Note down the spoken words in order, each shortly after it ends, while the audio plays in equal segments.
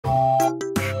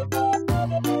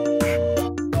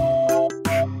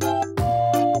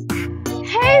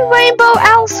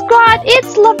L Squad,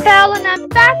 it's Lavelle and I'm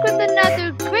back with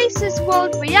another Grace's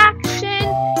World reaction,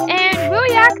 and we're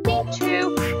reacting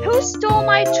to Who Stole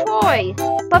My Toy.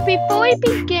 But before we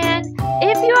begin,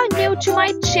 if you are new to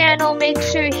my channel, make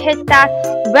sure you hit that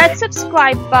red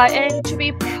subscribe button to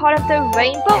be part of the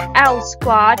Rainbow L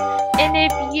Squad. And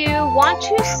if you want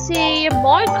to see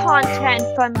more content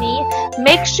from me,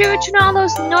 make sure to turn on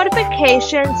those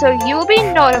notifications so you'll be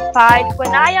notified when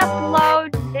I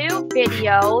upload new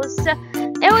videos.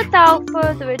 And without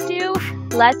further ado,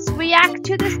 let's react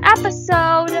to this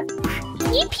episode.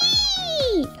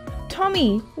 Yippee!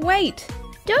 Tommy, wait.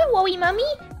 Don't worry, Mummy.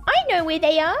 I know where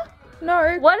they are.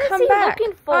 No, What is come he back.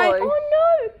 looking for? Oh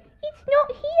no, it's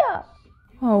not here.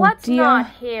 Oh, What's dear.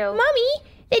 not here? Mummy,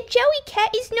 the Joey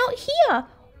cat is not here.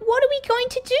 What are we going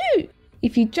to do?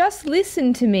 If you just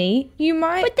listen to me, you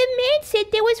might... But the man said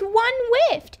there was one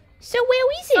left. So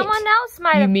where is it? Someone else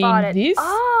might You have mean bought it. this?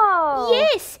 Oh.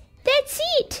 Yes, that's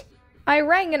it. I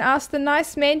rang and asked the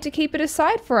nice man to keep it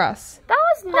aside for us. That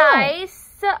was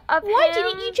nice of Why him.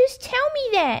 didn't you just tell me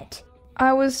that?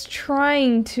 I was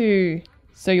trying to.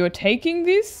 So you're taking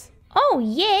this? Oh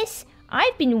yes,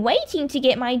 I've been waiting to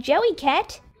get my Joey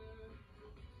cat.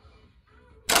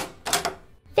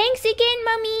 Thanks again,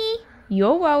 Mummy.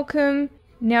 You're welcome.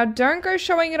 Now don't go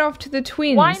showing it off to the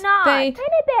twins. Why not?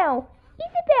 Annabelle,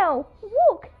 Isabel,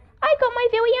 look, I got my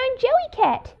very own Joey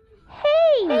cat.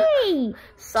 Hey!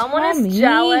 Someone is Tommy.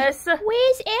 jealous.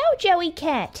 Where's our Joey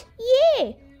cat?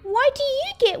 Yeah, why do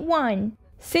you get one?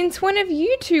 Since when have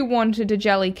you two wanted a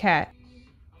jelly cat?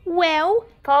 Well,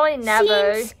 Probably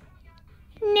never. since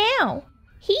now.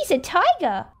 He's a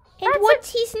tiger. And That's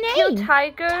what's his name? Cute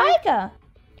tiger. Tiger.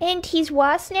 And his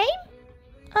last name?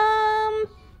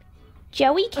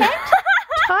 Joey cat?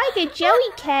 Tiger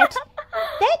Joey cat.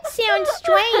 That sounds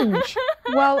strange.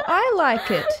 Well, I like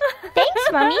it. Thanks,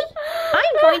 Mummy.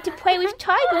 I'm going to play with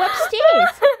Tiger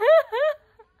upstairs.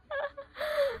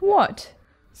 What?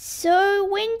 So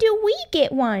when do we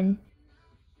get one?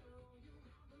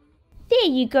 There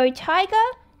you go, Tiger.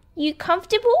 You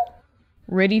comfortable?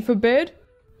 Ready for bed?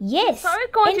 Yes. So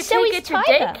we're going and to so take is it to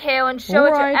Tiger. daycare and show it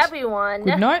Alright. to everyone.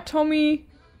 Good night, Tommy.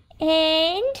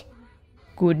 And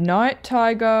Good night,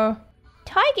 Tiger.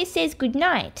 Tiger says good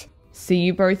night. See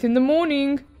you both in the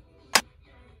morning.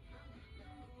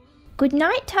 Good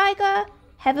night, Tiger.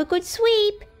 Have a good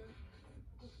sleep.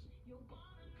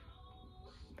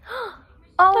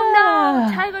 Oh Ah.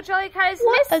 no, Tiger Jolly Cat is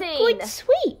What missing. a good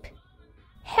sleep.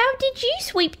 How did you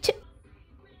sleep to...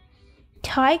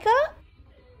 Tiger?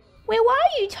 Where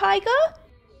are you, Tiger?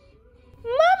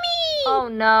 Mummy! Oh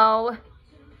no.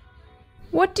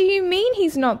 What do you mean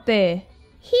he's not there?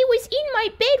 He was in my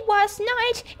bed last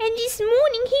night and this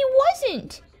morning he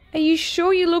wasn't. Are you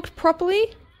sure you looked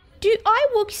properly? Do I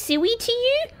look silly to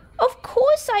you? Of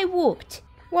course I looked.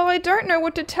 Well, I don't know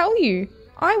what to tell you.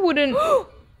 I wouldn't...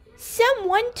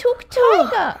 Someone took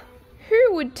Tiger.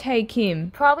 Who would take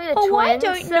him? Probably the Oh, twins. I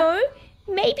don't know.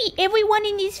 Maybe everyone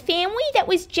in his family that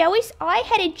was jealous I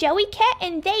had a Joey cat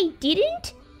and they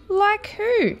didn't? Like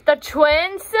who? The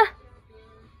twins?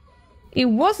 It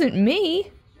wasn't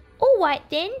me. All right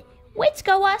then, let's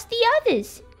go ask the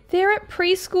others. They're at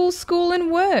preschool, school and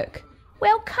work.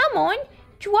 Well, come on,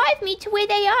 drive me to where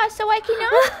they are so I can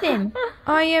ask them.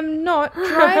 I am not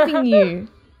driving you.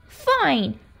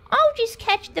 Fine, I'll just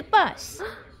catch the bus.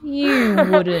 You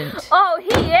wouldn't. Oh,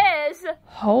 he is.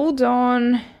 Hold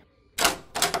on.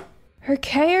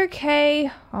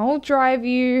 Okay, I'll drive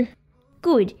you.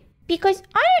 Good, because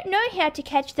I don't know how to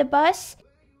catch the bus.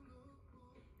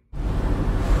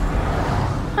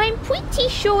 I'm pretty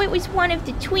sure it was one of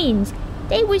the twins.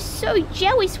 They were so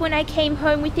jealous when I came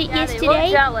home with it Yeah, they yesterday.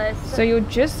 look jealous. So you're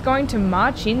just going to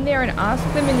march in there and ask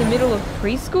them in the middle of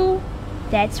preschool?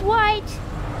 That's right.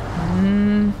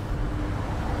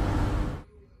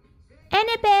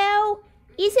 Annabelle,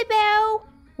 Isabel,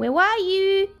 where are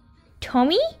you?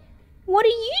 Tommy, what are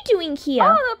you doing here?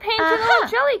 Oh, the painted little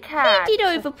jelly cat. Hand it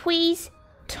over, please.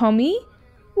 Tommy,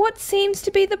 what seems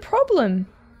to be the problem?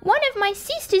 One of my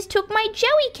sisters took my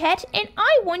Joey cat and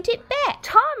I want it back.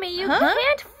 Tommy, you Huh?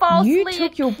 can't falsely You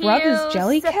took your brother's accuse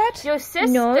jelly cat? Your sisters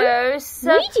No,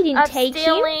 we didn't of take him.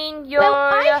 stealing your... Well,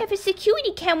 I have a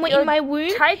security camera your in my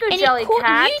room tiger and jelly it caught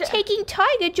cat. you taking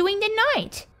Tiger during the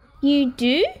night. You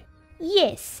do?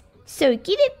 Yes. So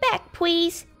give it back,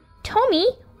 please. Tommy,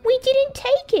 we didn't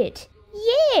take it.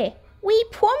 Yeah, we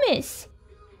promise.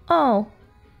 Oh,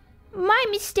 my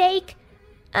mistake.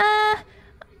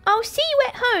 I'll see you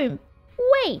at home.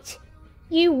 Wait,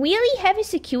 you really have a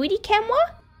security camera?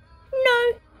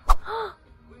 No.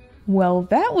 Well,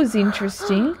 that was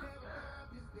interesting.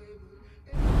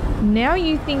 Now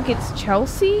you think it's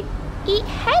Chelsea? It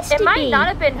has to It be. might not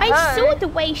have been I her. saw the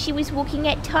way she was looking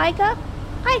at Tiger.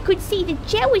 I could see the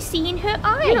jealousy in her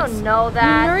eyes. You don't know You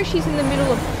that. know she's in the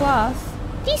middle of class.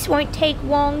 This won't take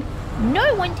long.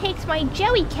 No one takes my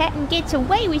jelly cat and gets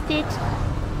away with it.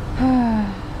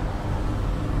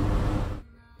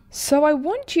 So I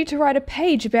want you to write a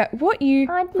page about what you...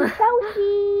 Auntie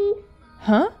Chelsea.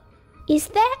 Huh? Is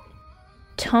that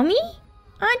Tommy?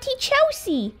 Auntie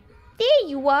Chelsea, there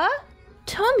you are.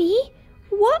 Tommy,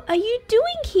 what are you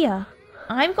doing here?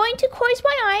 I'm going to close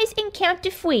my eyes and count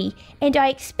to 3, and I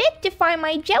expect to find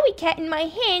my jelly cat in my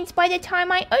hands by the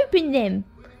time I open them.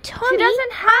 Tommy, She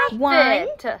doesn't have 1,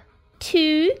 it.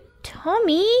 2,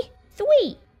 Tommy,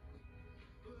 3.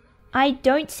 I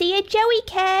don't see a jelly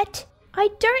cat. I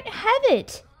don't have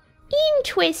it.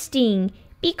 Interesting,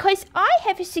 because I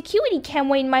have a security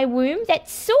camera in my room that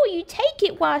saw you take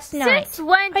it last night. Since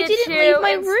when I did didn't you leave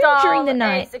my room install during the a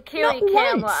night. security Not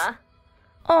camera? once.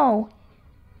 Oh,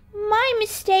 my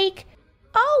mistake.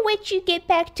 I'll let you get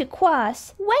back to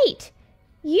class. Wait,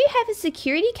 you have a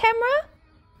security camera?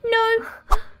 No.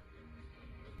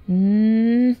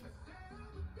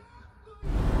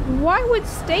 Why would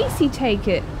Stacy take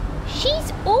it?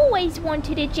 She's always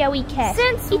wanted a jelly cat.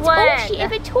 Since it's when? all she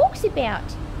ever talks about.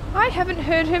 I haven't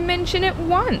heard her mention it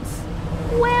once.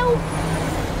 Well,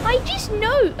 I just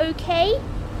know, okay?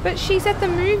 But she's at the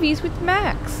movies with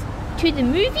Max. To the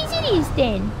movies it is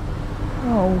then.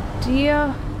 Oh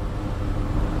dear.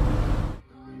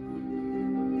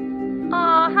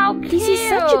 Oh, how cute. This is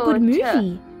such a good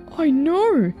movie. I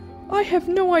know. I have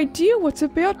no idea what's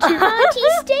about to... Auntie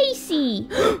Stacy.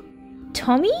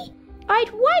 Tommy,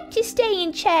 I'd like to stay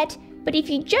and chat, but if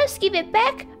you just give it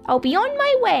back, I'll be on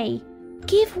my way.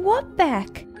 Give what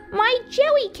back? My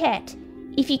jelly cat.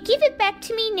 If you give it back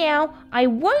to me now, I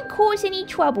won't cause any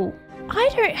trouble. I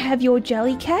don't have your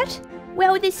jelly cat.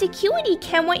 Well, the security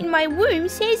camera in my room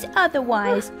says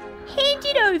otherwise. Hand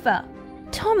it over.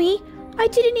 Tommy, I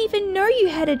didn't even know you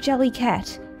had a jelly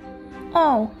cat.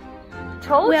 Oh,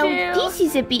 Told well, you. this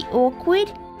is a bit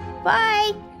awkward.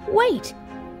 Bye. Wait,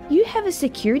 you have a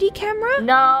security camera?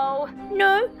 No.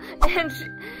 No, And,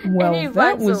 Well, and he that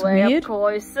runs was away, weird. of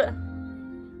course.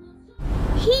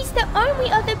 he's the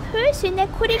only other person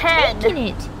that could have Ken. taken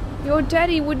it. Your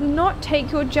daddy would not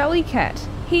take your jelly cat.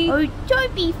 He... Oh,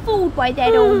 don't be fooled by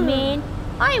that old man.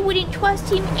 I wouldn't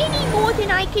trust him any more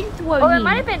than I can throw Oh, it him.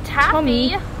 might have been Taffy.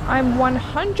 Tommy, I'm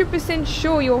 100%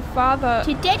 sure your father...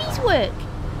 To Daddy's work,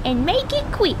 and make it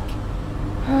quick.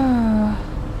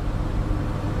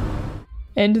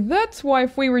 And that's why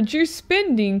if we reduce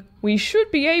spending, we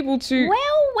should be able to...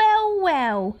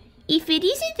 Well. If it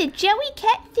isn't the jelly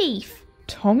cat thief.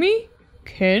 Tommy?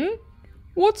 Ken?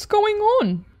 What's going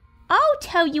on? I'll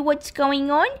tell you what's going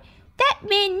on. That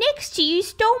man next to you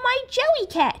stole my jelly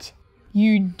cat.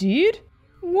 You did?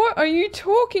 What are you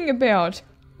talking about?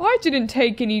 I didn't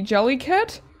take any jelly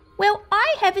cat. Well,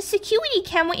 I have a security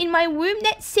camera in my room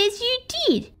that says you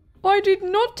did. I did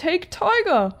not take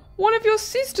Tiger. One of your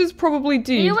sisters probably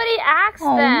did. You already asked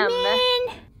Oh, them.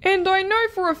 man. And I know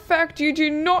for a fact you do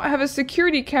not have a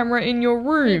security camera in your He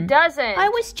room. doesn't. I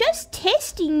was just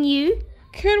testing you.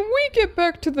 Can we get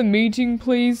back to the meeting,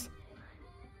 please?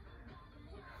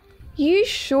 You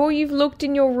sure you've looked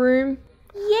in your room?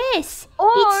 Yes,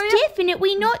 Oh, it's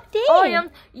definitely not there. Oh,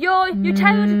 your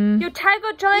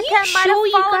tiger jelly You cat might sure have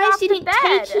you fallen guys off the didn't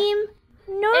bed. take him?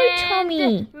 No, And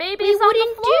Tommy. maybe we it's on the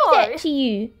wouldn't do floor. that to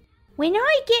you. When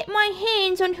I get my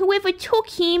hands on whoever took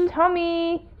him...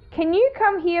 Tommy, can you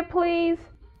come here, please?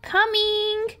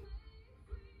 Coming.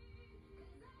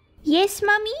 Yes,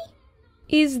 Mummy?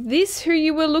 Is this who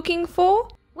you were looking for?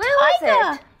 Where was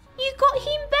Tiger, it? you got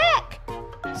him back.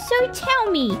 So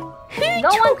tell me, who No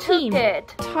one took took him? it.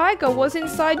 Tiger was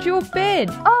inside your bed.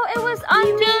 Oh, it was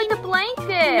under mean the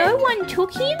blanket. No one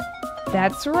took him?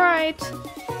 That's right.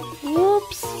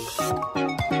 Whoops.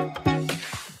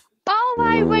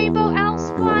 Alright, Rainbow Owl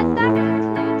Squad, that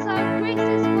concludes our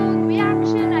Grace's World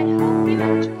reaction. I hope you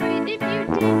enjoyed. If you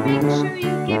did, make sure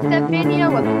you give the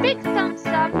video a big thumbs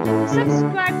up.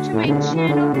 Subscribe to my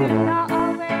channel if you're not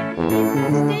already.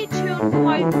 Stay tuned for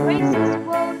my Grace's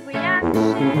World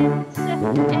reactions.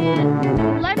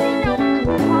 And let me know in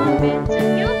the comments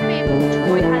if you